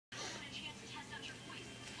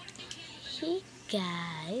Hey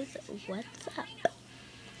guys, what's up?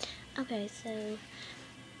 Okay, so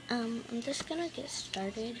I'm just gonna get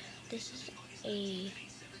started. This is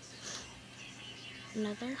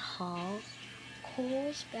another haul.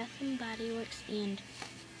 Kohls, Bath and Body Works, and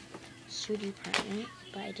shoe department,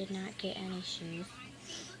 but I did not get any shoes.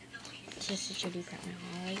 It's just a shoe department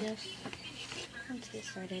haul, I guess. Let's get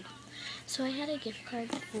started. So I had a gift card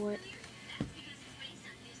for.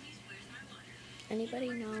 Anybody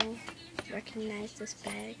recognize this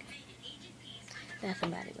bag? Bath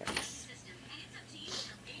and Body Works.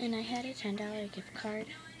 And I had a $10 gift card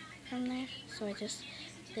from there, so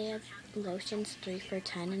they have lotions 3 for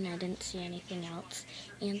 $10, and I didn't see anything else.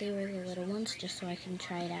 And they were the little ones, just so I can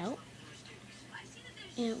try it out.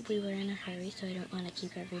 And we were in a hurry, so I don't want to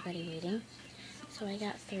keep everybody waiting. So I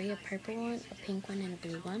got 3, a purple one, a pink one, and a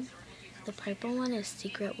blue one. The purple one is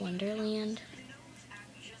Secret Wonderland.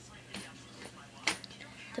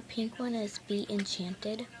 The pink one is Be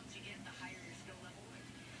Enchanted.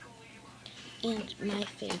 And my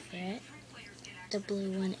favorite, the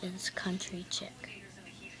blue one, is Country Chick.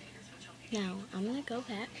 Now, I'm going to go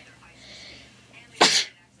back.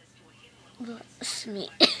 Sorry.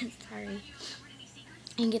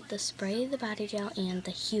 And get the spray, the body gel, and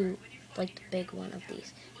the Hue, like the big one of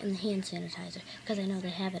these, and the hand sanitizer, because I know they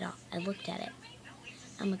have it all. I looked at it.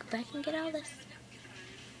 I'm going to go back and get all this.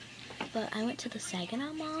 But I went to the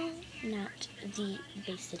Saginaw Mall, not the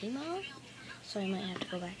Bay City Mall, so I might have to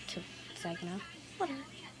go back to Saginaw. Whatever.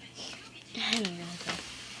 I don't really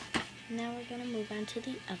care. Now we're going to move on to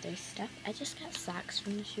the other stuff. I just got socks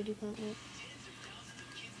from the shoe department.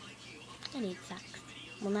 I need socks.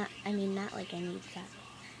 Well, not like I need socks.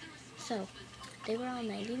 So, they were all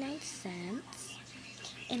 99 cents.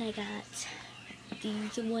 And I got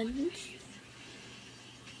these ones.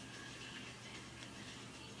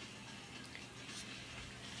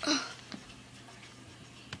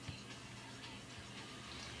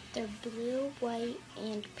 They're blue, white,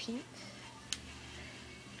 and pink.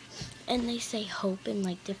 And they say hope in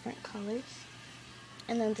like different colors.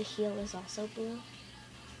 And then the heel is also blue.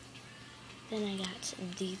 Then I got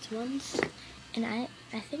these ones. And I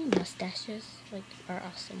think mustaches are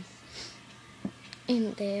awesome.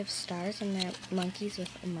 And they have stars and they're monkeys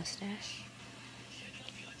with a mustache.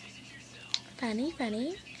 Funny.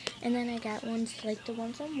 And then I got ones like the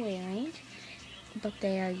ones I'm wearing. But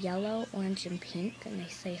they are yellow, orange, and pink. And they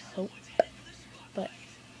say hope. But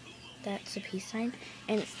that's a peace sign.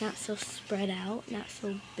 And it's not so spread out, not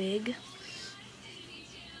so big.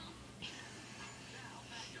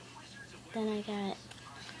 Then I got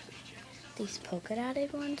these polka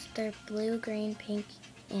dotted ones. They're blue, green, pink,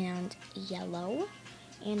 and yellow.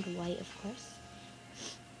 And white, of course.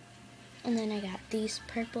 And then I got these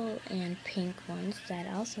purple and pink ones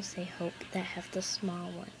that also say hope, that have the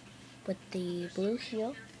small one with the blue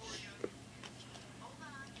heel.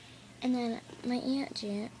 And then my aunt,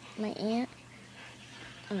 I'm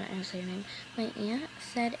not going to say her name. My aunt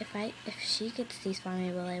said if she gets these for me,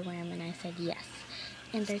 will I wear them? And I said yes.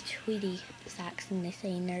 And they're Tweety socks, and they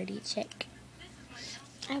say Nerdy Chick.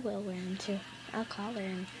 I will wear them too. I'll call her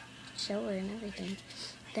and show her and everything.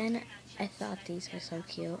 Then I thought these were so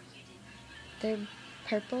cute. They're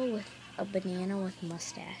purple with a banana with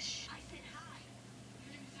mustache.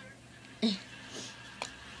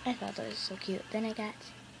 I thought that was so cute. Then I got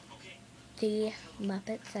the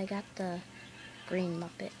Muppets. I got the green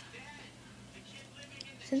Muppet.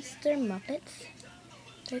 Since they're Muppets,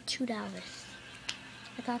 they're $2.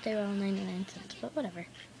 I thought they were all 99 cents, but whatever.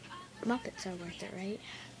 Muppets are worth it, right?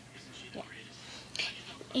 Yeah.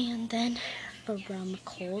 And then from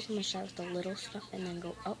Kohls, I'm going to show the little stuff and then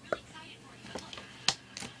go up.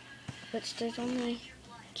 Which there's only,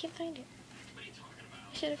 I can't find it.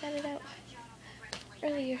 I should have got it out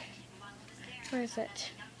earlier. Where is it?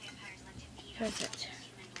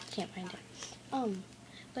 Can't find it.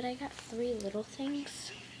 But I got 3 little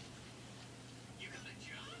things.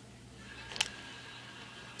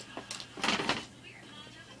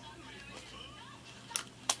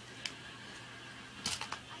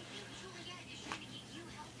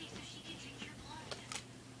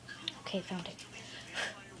 Okay, found it.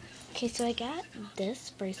 Okay, so I got this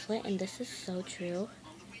bracelet, and this is so true.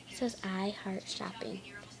 It says, I heart shopping.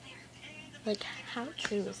 Like, how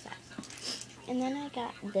true is that? And then I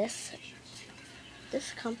got this.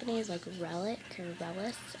 This company is like Relic or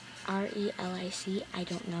Relic. R-E-L-I-C. I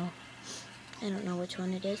don't know. I don't know which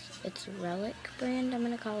one it is. It's Relic brand. I'm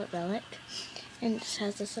going to call it Relic. And it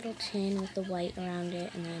has this little tin with the white around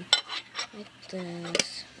it, and then like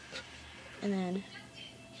this. And then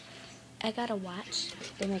I got a watch.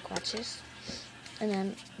 They make watches. And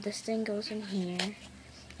then this thing goes in here.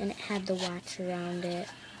 and it had the watch around it.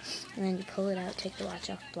 And then you pull it out, take the watch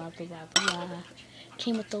off, blah, blah, blah, blah, blah.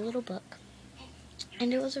 Came with the little book.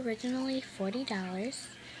 And it was originally $40,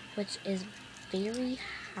 which is very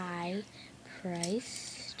high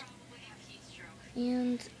priced.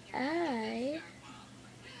 And I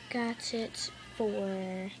got it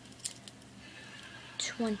for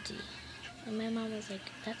 $20. And my mom was like,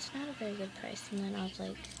 that's not a very good price. And then I was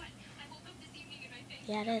like,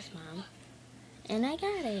 yeah, it is, Mom. And I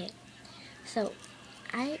got it. So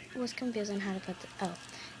I was confused on how to put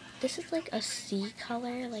this is like a sea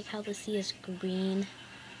color, like how the sea is green,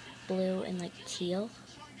 blue, and like teal.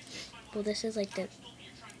 Well, this is like the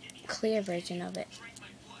clear version of it,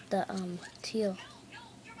 the teal.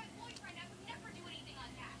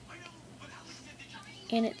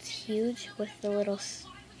 And it's huge with the little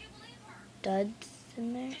studs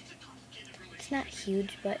in there. It's not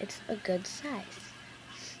huge, but it's a good size.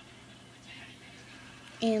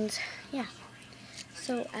 And yeah,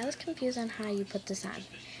 so I was confused on how you put this on.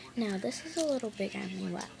 Now this is a little big on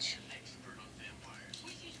me, watch.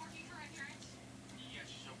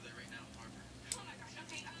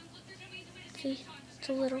 See, it's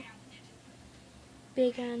a little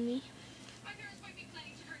big on me.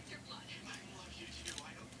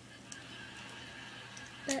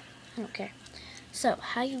 But I don't care. So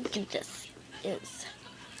how you do this is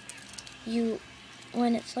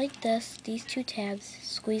when it's like this, these two tabs,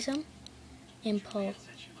 squeeze them and pull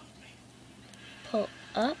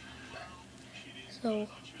up. So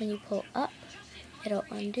when you pull up, it'll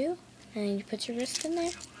undo, and then you put your wrist in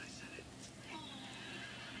there,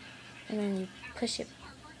 and then you push it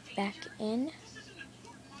back in,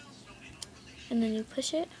 and then you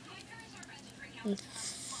push it and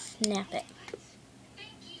snap it.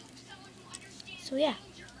 So yeah,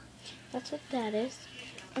 that's what that is.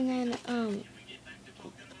 And then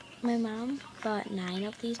my mom bought 9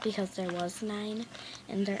 of these because there was 9,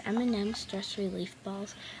 and they're M&M stress relief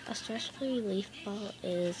balls. A stress relief ball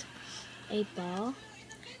is a ball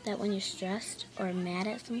that when you're stressed or mad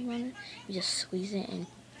at someone, you just squeeze it and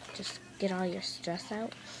just get all your stress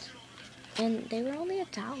out. And they were only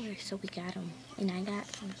 $1, so we got them. And I got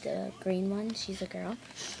the green one. She's a girl.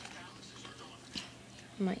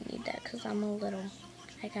 I might need that because I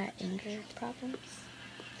got anger problems.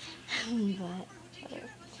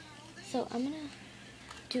 So I'm going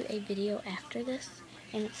to do a video after this,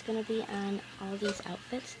 and it's going to be on all these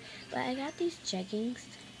outfits. But I got these jeggings,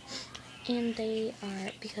 and they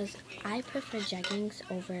are, because I prefer jeggings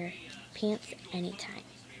over pants anytime.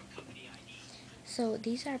 So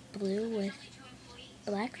these are blue with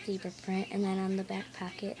black zebra print, and then on the back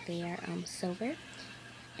pocket they are silver.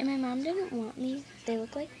 And my mom didn't want me, they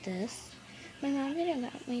look like this. My mom didn't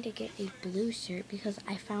want me to get a blue shirt because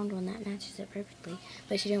I found one that matches it perfectly,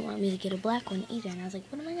 but she didn't want me to get a black one either. And I was like,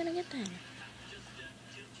 what am I going to get then?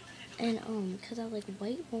 And because I was like,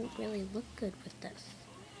 white won't really look good with this.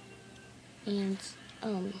 And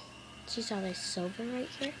she saw this silver right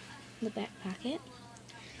here in the back pocket.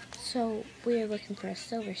 So we were looking for a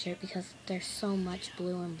silver shirt because there's so much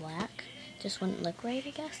blue and black. Just wouldn't look right,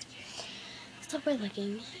 I guess. So we're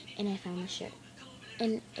looking, and I found the shirt.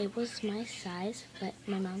 And it was my size, but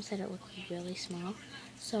my mom said it looked really small.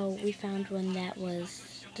 So we found one that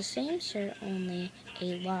was the same shirt, only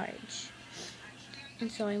a large.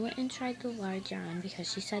 And so I went and tried the large on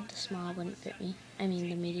because she said the small wouldn't fit me. I mean,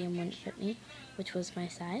 the medium wouldn't fit me, which was my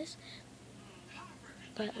size.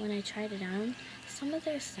 But when I tried it on, some of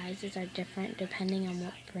their sizes are different depending on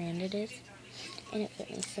what brand it is. And it fit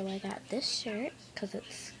me. So I got this shirt because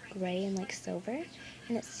it's gray and like silver.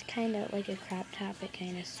 And it's kind of like a crop top. It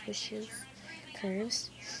kind of swishes, curves.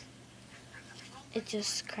 It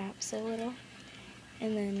just crops a little.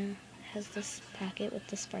 And then has this pocket with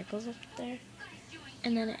the sparkles up there.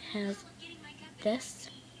 And then it has this.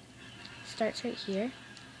 Starts right here.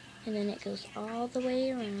 And then it goes all the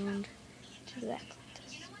way around to the back like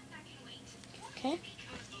this. Okay?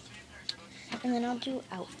 And then I'll do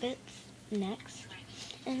outfits next.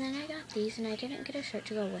 And then I got these, and I didn't get a shirt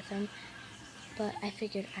to go with them. But I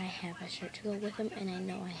figured I have a shirt to go with them, and I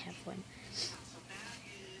know I have one.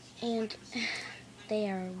 And they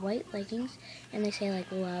are white leggings, and they say like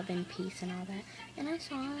love and peace and all that. And I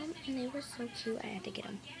saw them, and they were so cute, I had to get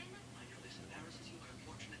them.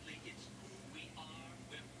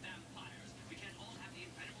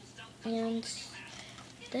 And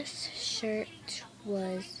this shirt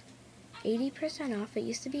was 80% off. It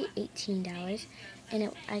used to be $18,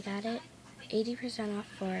 and I got it 80% off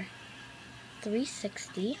for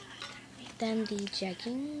 $3.60. Then the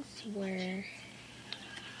jeggings were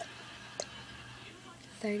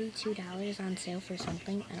 $32 on sale for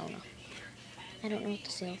something. I don't know. I don't know what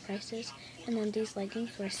the sale price is. And then these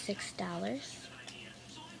leggings were $6.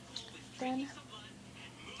 Then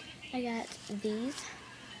I got these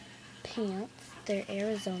pants. They're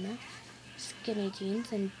Arizona skinny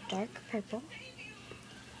jeans in dark purple.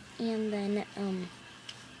 And then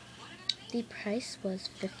the price was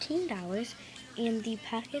 $15. And the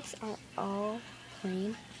pockets are all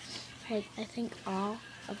plain. Like, I think all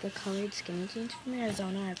of the colored skinny jeans from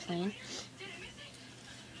Arizona are plain.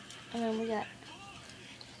 And then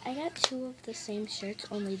I got 2 of the same shirts,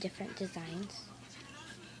 only different designs.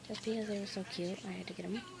 Just because they were so cute, I had to get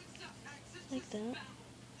them. Like that.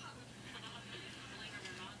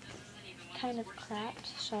 Kind of cropped.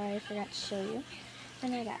 Sorry, I forgot to show you.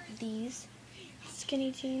 And I got these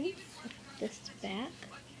skinny jeans with this back.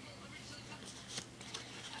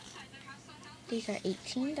 These are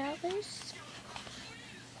 $18.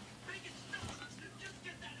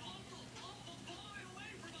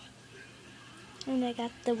 And I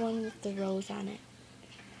got the one with the rose on it.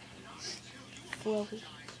 Flowy.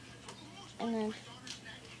 And then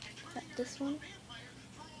got this one.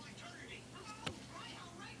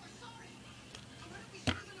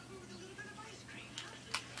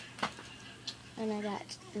 And I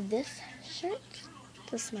got this shirt,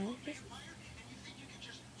 the smiley face.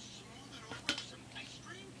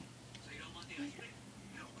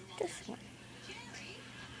 This one.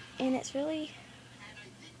 And it's really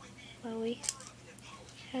flowy.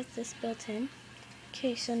 Has this built in.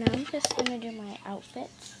 Okay, so now I'm just going to do my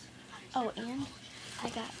outfits. Oh, and I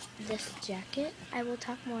got this jacket. I will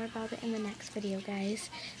talk more about it in the next video, guys.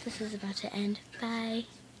 This is about to end. Bye.